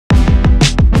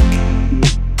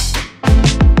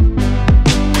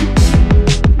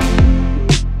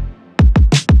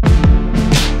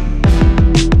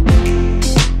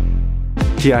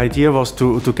The idea was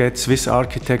to get Swiss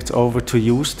architects over to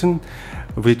Houston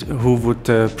who would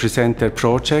present their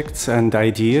projects and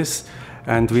ideas,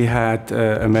 and we had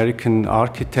American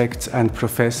architects and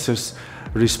professors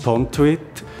respond to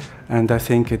it, and I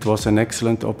think it was an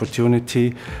excellent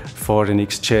opportunity for an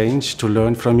exchange, to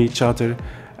learn from each other,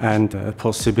 and a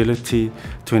possibility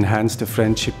to enhance the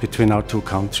friendship between our two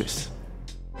countries.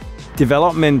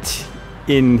 Development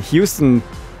in Houston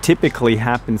typically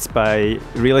happens by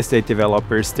real estate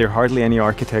developers. There are hardly any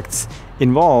architects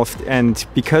involved, and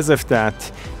because of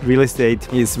that, real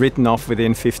estate is written off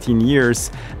within 15 years,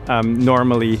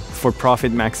 normally for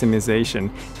profit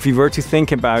maximization. If we were to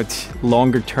think about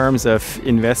longer terms of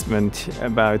investment,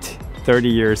 about 30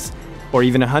 years or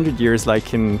even 100 years,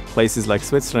 like in places like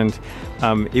Switzerland,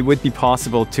 it would be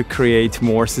possible to create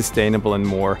more sustainable and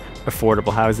more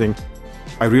affordable housing.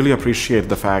 I really appreciate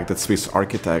the fact that Swiss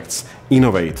architects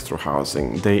innovate through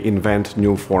housing. They invent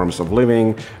new forms of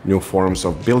living, new forms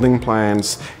of building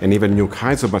plans, and even new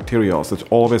kinds of materials that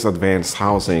always advance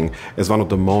housing as one of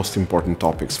the most important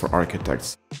topics for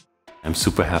architects. I'm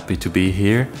super happy to be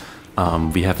here.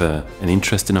 We have an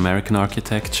interest in American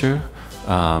architecture,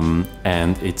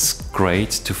 and it's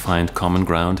great to find common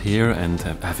ground here and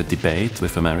have a debate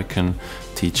with American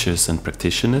teachers and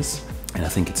practitioners. And I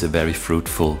think it's a very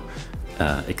fruitful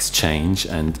exchange,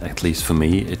 and at least for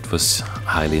me it was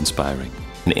highly inspiring.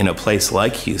 In a place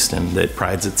like Houston that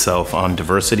prides itself on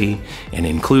diversity and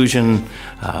inclusion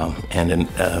and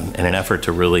an effort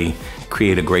to really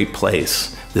create a great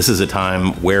place, this is a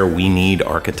time where we need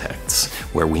architects,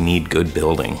 where we need good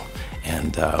building,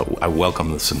 and I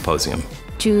welcome the symposium.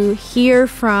 To hear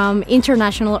from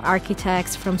international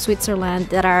architects from Switzerland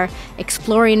that are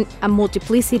exploring a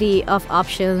multiplicity of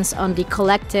options on the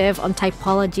collective, on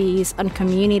typologies, on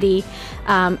community,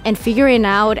 and figuring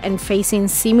out and facing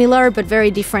similar but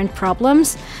very different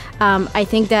problems. I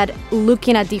think that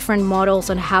looking at different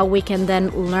models and how we can then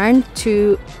learn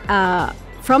to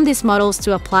from these models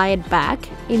to apply it back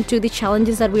into the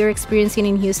challenges that we're experiencing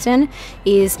in Houston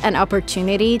is an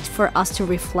opportunity for us to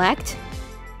reflect.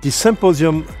 The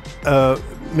symposium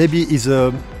maybe is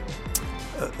a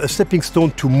stepping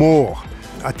stone to more.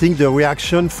 I think the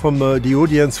reaction from the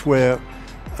audience were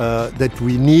that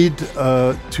we need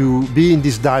to be in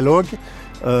this dialogue,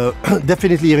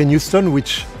 definitely here in Houston,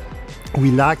 which we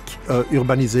lack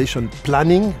urbanization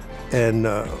planning, and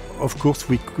of course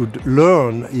we could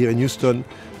learn here in Houston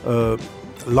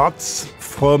lots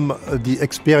from the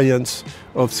experience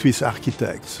of Swiss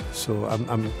architects. So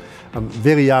I'm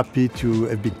very happy to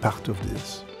have been part of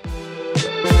this.